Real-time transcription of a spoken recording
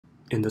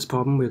In this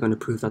problem, we're going to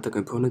prove that the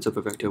components of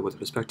a vector with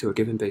respect to a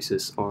given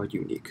basis are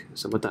unique.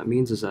 So what that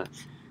means is that,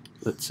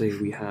 let's say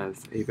we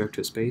have a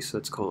vector space,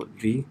 let's call it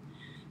V,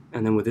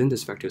 and then within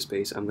this vector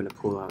space, I'm going to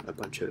pull out a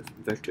bunch of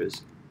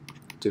vectors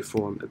to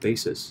form a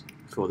basis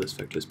for this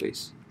vector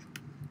space.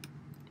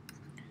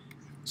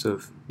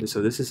 So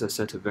this is a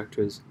set of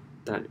vectors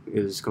that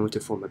is going to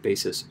form a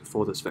basis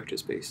for this vector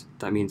space.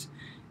 That means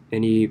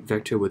any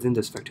vector within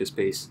this vector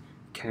space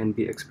can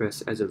be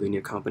expressed as a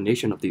linear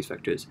combination of these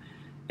vectors,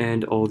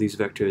 and all these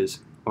vectors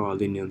are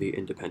linearly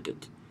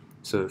independent.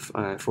 So if,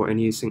 for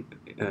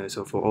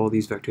all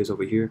these vectors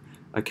over here,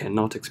 I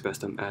cannot express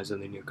them as a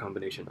linear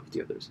combination of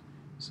the others.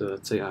 So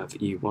let's say I have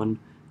E1,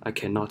 I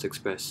cannot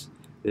express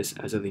this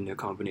as a linear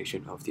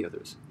combination of the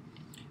others.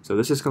 So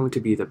this is going to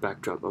be the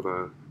backdrop of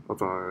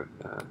our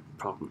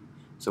problem.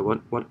 So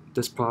what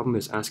this problem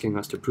is asking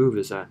us to prove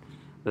is that,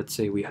 let's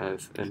say we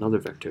have another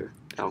vector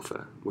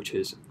alpha, which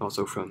is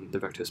also from the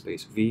vector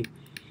space V,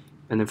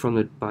 and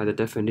then by the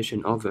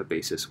definition of a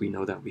basis, we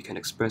know that we can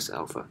express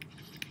alpha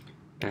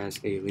as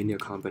a linear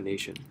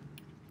combination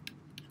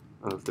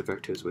of the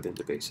vectors within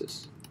the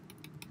basis.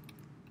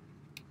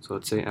 So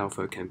let's say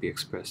alpha can be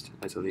expressed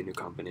as a linear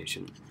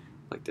combination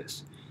like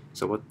this.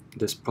 So what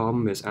this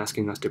problem is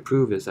asking us to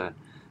prove is that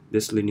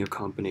this linear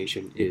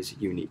combination is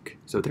unique.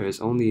 So there is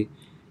only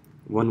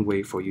one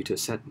way for you to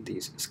set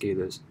these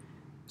scalars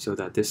so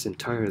that this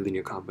entire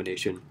linear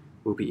combination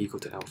will be equal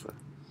to alpha.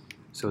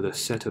 So the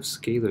set of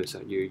scalars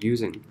that you're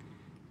using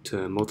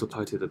to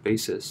multiply to the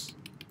basis,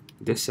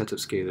 this set of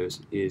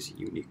scalars is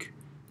unique.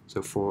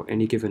 So for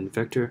any given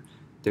vector,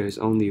 there is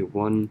only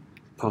one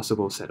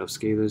possible set of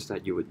scalars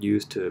that you would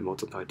use to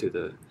multiply to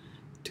the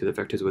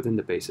vectors within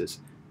the basis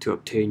to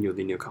obtain your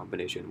linear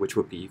combination, which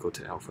would be equal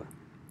to alpha.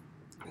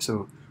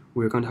 So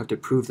we're going to have to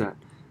prove that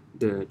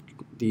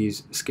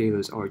these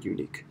scalars are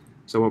unique.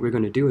 So what we're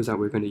going to do is that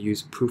we're going to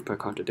use proof by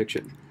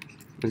contradiction.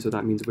 And so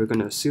that means we're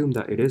going to assume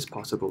that it is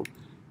possible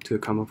to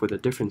come up with a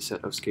different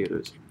set of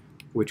scalars,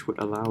 which would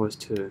allow us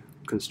to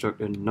construct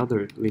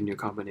another linear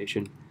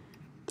combination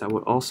that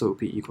would also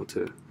be equal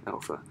to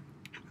alpha.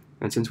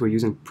 And since we're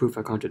using proof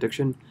by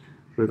contradiction,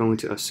 we're going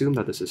to assume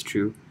that this is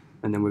true,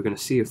 and then we're going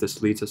to see if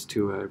this leads us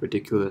to a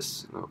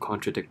ridiculous or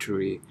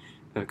contradictory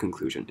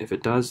conclusion. If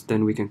it does,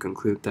 then we can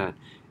conclude that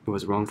it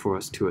was wrong for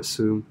us to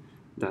assume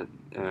that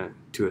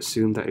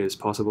it is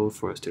possible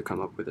for us to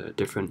come up with a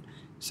different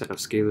set of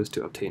scalars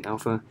to obtain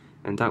alpha,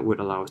 and that would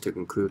allow us to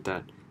conclude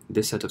that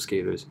this set of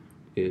scalars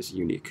is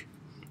unique.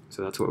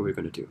 So that's what we're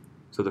going to do.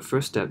 So the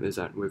first step is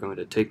that we're going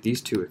to take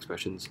these two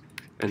expressions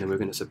and then we're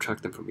going to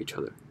subtract them from each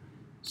other.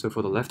 So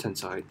for the left-hand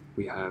side,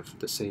 we have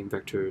the same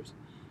vectors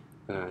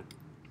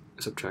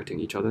subtracting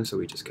each other, so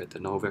we just get the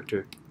null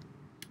vector.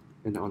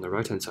 And on the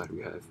right-hand side,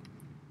 we have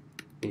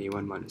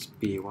A1 minus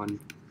B1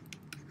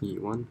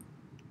 E1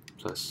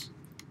 plus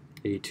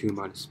A2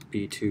 minus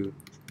B2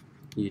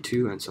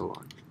 E2, and so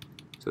on.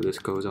 So this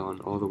goes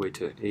on all the way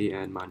to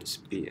AN minus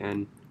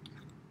BN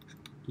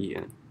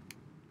EN.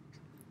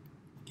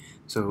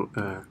 So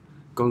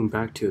going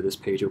back to this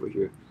page over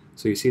here,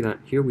 so you see that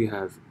here we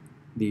have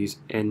these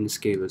n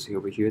scalars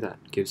over here that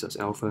gives us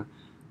alpha, and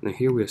then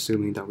here we're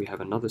assuming that we have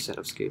another set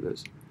of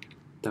scalars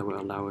that will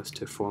allow us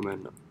to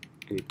form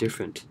a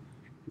different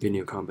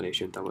linear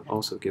combination that would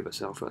also give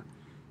us alpha.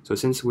 So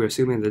since we're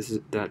assuming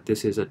that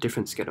this is a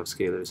different set of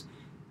scalars,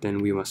 then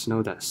we must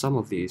know that some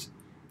of these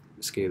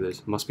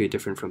scalars must be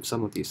different from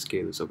some of these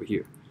scalars over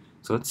here.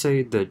 So let's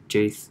say the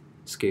jth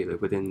scalar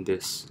within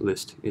this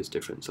list is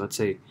different. So let's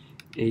say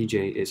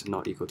AJ is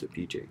not equal to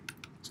BJ.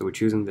 So we're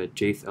choosing the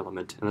jth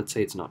element, and let's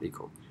say it's not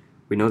equal.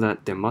 We know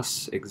that there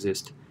must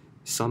exist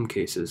some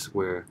cases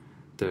where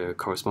the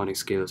corresponding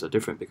scalars are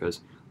different,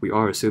 because we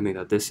are assuming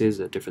that this is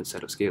a different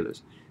set of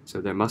scalars. So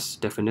there must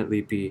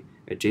definitely be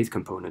a jth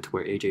component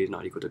where AJ is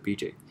not equal to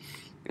BJ.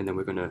 And then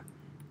we're going to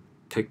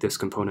take this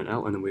component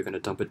out, and then we're going to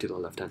dump it to the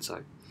left-hand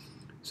side.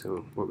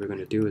 So what we're going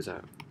to do is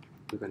that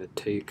we're going to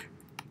take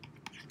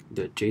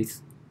the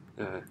jth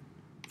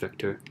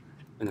vector,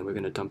 and then we're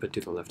going to dump it to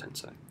the left-hand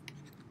side.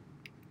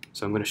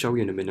 So I'm going to show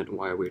you in a minute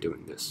why we're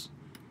doing this.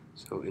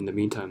 So in the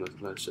meantime,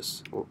 let's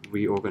just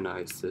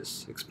reorganize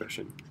this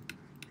expression.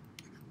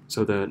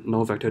 So the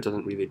null vector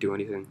doesn't really do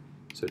anything.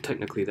 So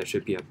technically there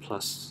should be a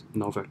plus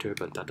null vector,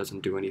 but that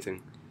doesn't do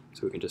anything.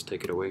 So we can just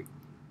take it away.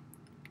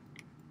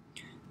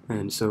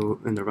 And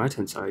so in the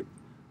right-hand side,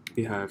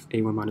 we have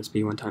A1 minus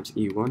B1 times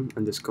E1,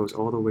 and this goes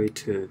all the way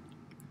to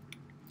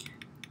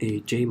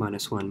AJ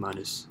minus 1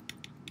 minus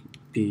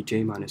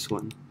BJ minus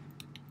 1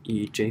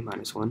 EJ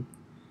minus 1,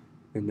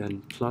 and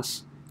then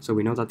plus. So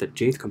we know that the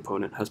jth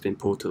component has been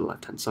pulled to the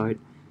left-hand side,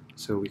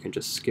 so we can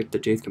just skip the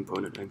jth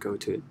component and go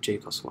to j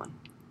plus 1.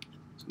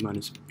 So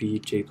minus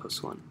bj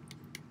plus 1,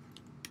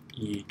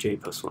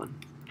 ej plus 1.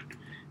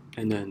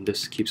 And then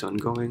this keeps on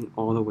going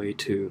all the way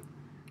to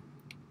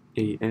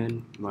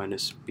an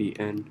minus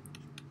bn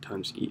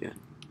times en.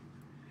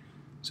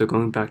 So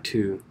going back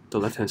to the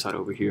left-hand side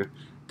over here,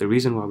 the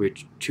reason why we're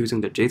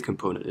choosing the jth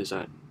component is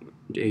that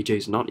aj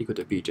is not equal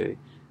to bj.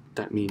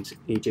 That means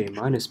aj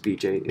minus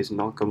bj is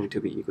not going to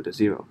be equal to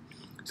 0.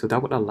 So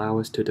that would allow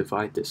us to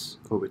divide this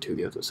over to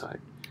the other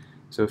side.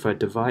 So if I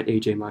divide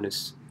aj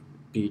minus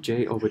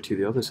bj over to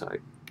the other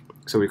side,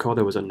 so recall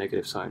there was a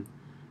negative sign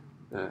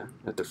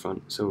at the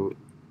front, so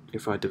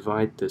if I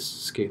divide this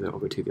scalar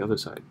over to the other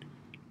side,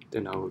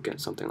 then I will get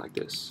something like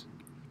this.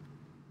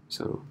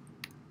 So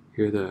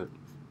here the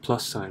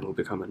plus sign will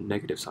become a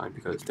negative sign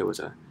because there was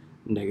a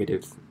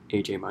negative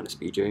aj minus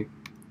bj,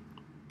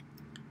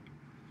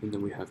 and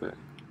then we have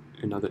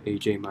another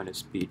aj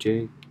minus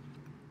bj.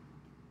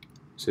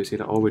 So you see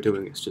that all we're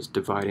doing is just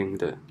dividing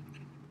the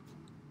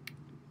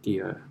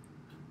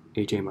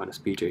aj minus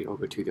bj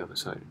over to the other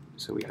side.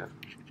 So we have,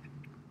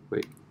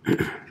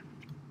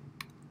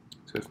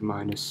 so we have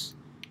minus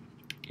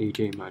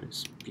aj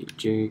minus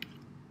bj, and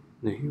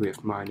then here we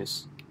have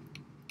minus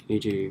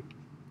aj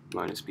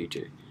minus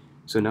bj.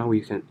 So now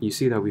you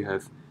see that we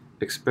have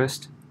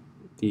expressed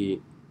the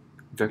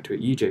vector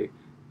ej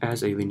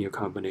as a linear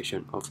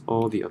combination of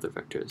all the other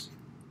vectors.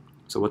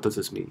 So what does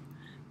this mean?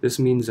 This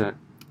means that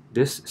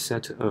this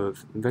set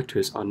of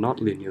vectors are not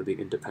linearly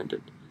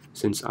independent,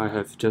 since I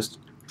have just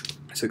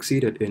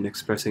succeeded in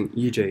expressing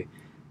ej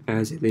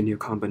as a linear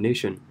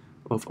combination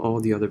of all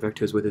the other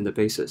vectors within the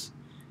basis.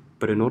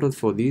 But in order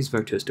for these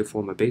vectors to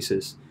form a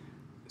basis,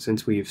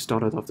 since we've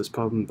started off this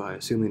problem by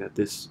assuming that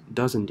this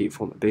does indeed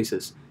form a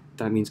basis,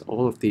 that means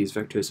all of these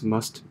vectors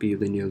must be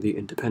linearly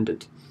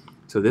independent.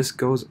 So this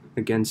goes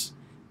against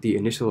the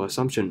initial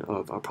assumption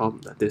of our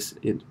problem that this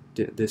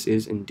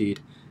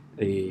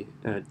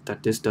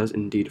does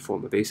indeed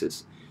form a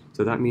basis.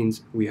 So that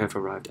means we have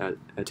arrived at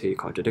a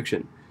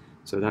contradiction.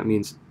 So that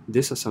means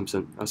this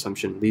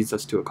assumption leads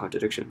us to a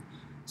contradiction.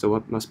 So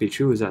what must be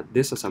true is that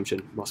this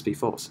assumption must be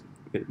false.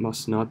 It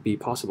must not be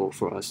possible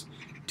for us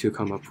to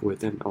come up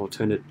with an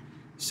alternate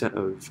set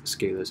of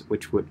scalars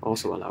which would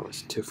also allow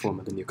us to form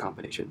a linear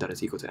combination that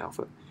is equal to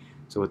alpha.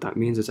 So what that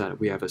means is that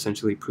we have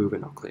essentially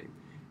proven our claim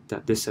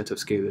that this set of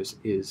scalars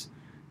is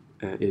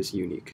unique.